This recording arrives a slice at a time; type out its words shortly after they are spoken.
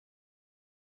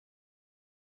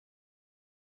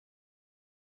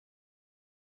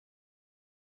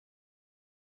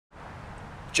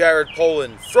Jared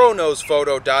Polin,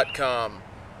 FroKnowsPhoto.com.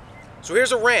 So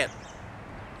here's a rant.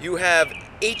 You have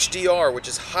HDR, which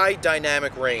is high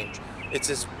dynamic range. It's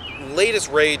this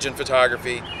latest rage in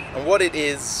photography, and what it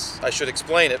is, I should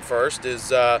explain it first,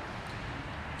 is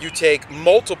you take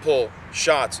multiple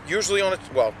shots, usually on a,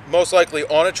 well, most likely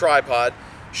on a tripod,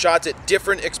 shots at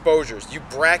different exposures. You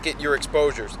bracket your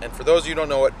exposures, and for those of you who don't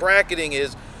know what bracketing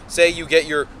is, say you get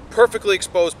your perfectly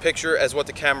exposed picture as what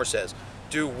the camera says.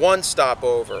 Do one stop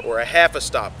over, or a half a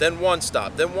stop, then one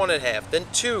stop, then 1.5, then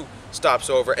 2 stops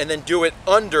over, and then do it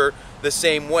under the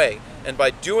same way. And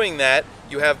by doing that,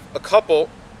 you have a couple,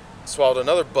 swallowed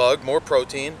another bug, more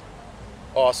protein,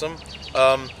 awesome.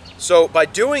 So by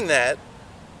doing that,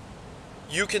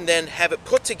 you can then have it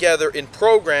put together in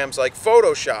programs like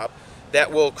Photoshop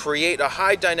that will create a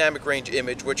high dynamic range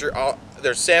image, which are,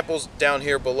 there's samples down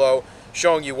here below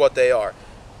showing you what they are.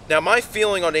 Now my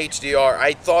feeling on HDR,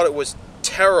 I thought it was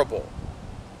terrible.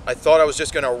 I thought I was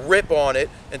just going to rip on it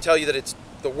and tell you that it's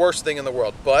the worst thing in the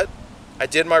world, but I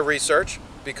did my research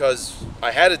because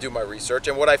I had to do my research,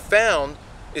 and what I found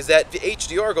is that the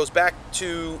HDR goes back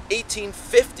to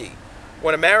 1850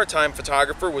 when a maritime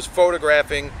photographer was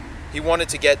photographing. He wanted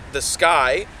to get the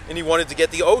sky and he wanted to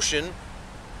get the ocean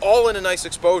all in a nice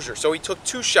exposure, so he took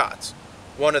 2 shots,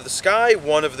 one of the sky,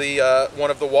 one of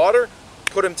the water,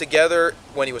 put them together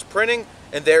when he was printing,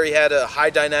 and there he had a high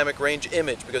dynamic range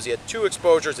image because he had 2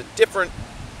 exposures at different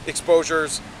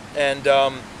exposures, and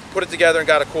put it together and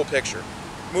got a cool picture.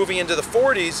 Moving into the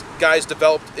 40s, guys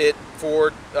developed it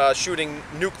for shooting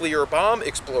nuclear bomb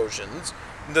explosions,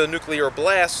 the nuclear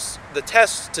blasts, the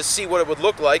tests to see what it would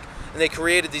look like, and they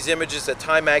created these images that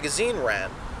Time magazine ran.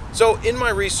 So in my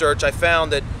research, I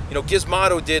found that, you know,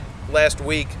 Gizmodo did last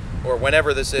week, or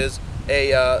whenever this is,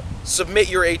 a submit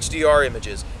your HDR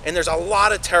images, and there's a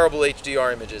lot of terrible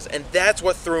HDR images, and that's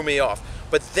what threw me off.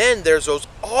 But then there's those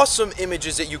awesome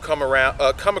images that you come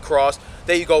across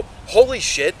that you go, holy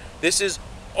shit, this is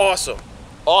awesome.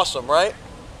 Awesome, right?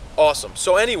 Awesome.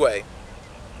 So anyway,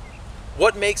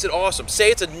 what makes it awesome?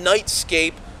 Say it's a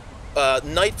nightscape,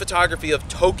 night photography of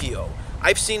Tokyo.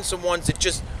 I've seen some ones that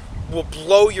just will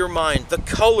blow your mind. The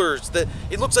colors,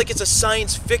 it looks like it's a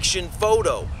science fiction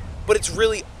photo, but it's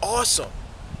really awesome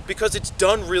because it's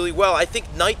done really well. I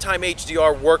think nighttime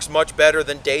HDR works much better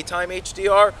than daytime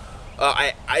HDR.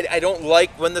 I don't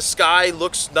like when the sky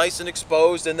looks nice and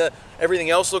exposed and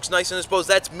everything else looks nice and exposed.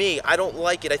 That's me. I don't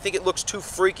like it. I think it looks too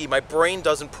freaky. My brain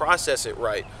doesn't process it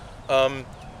right.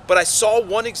 But I saw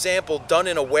one example done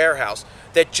in a warehouse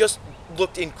that just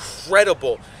looked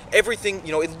incredible. Everything,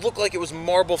 you know, it looked like it was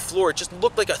marble floor. It just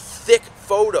looked like a thick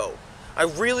photo. I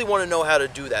really want to know how to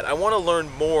do that. I want to learn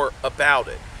more about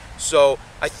it. So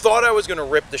I thought I was going to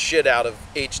rip the shit out of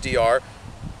HDR.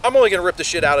 I'm only going to rip the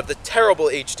shit out of the terrible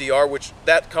HDR, which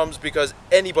that comes because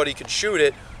anybody can shoot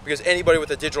it, because anybody with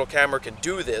a digital camera can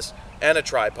do this, and a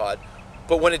tripod.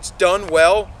 But when it's done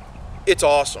well, it's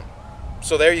awesome.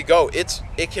 So there you go. It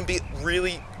can be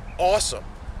really awesome.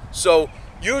 So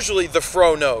usually the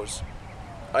Fro knows.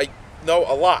 I know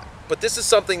a lot, but this is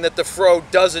something that the Fro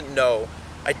doesn't know.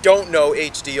 I don't know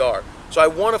HDR. So I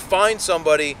want to find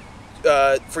somebody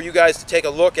for you guys to take a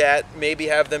look at, maybe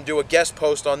have them do a guest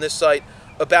post on this site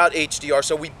about HDR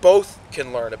so we both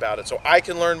can learn about it. So I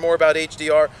can learn more about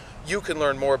HDR, you can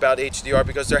learn more about HDR,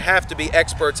 because there have to be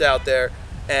experts out there,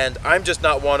 and I'm just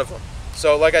not one of them.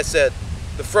 So like I said,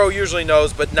 the Fro usually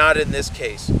knows, but not in this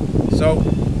case. So,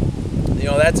 you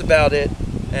know, that's about it.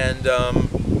 And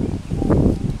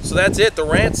so that's it. The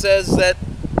rant says that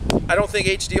I don't think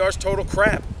HDR is total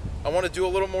crap. I want to do a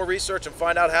little more research and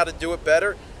find out how to do it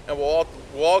better, and we'll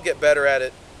all get better at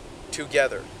it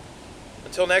together.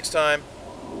 Until next time,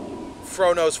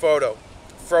 Fro knows photo.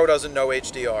 Fro doesn't know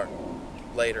HDR.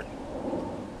 Later.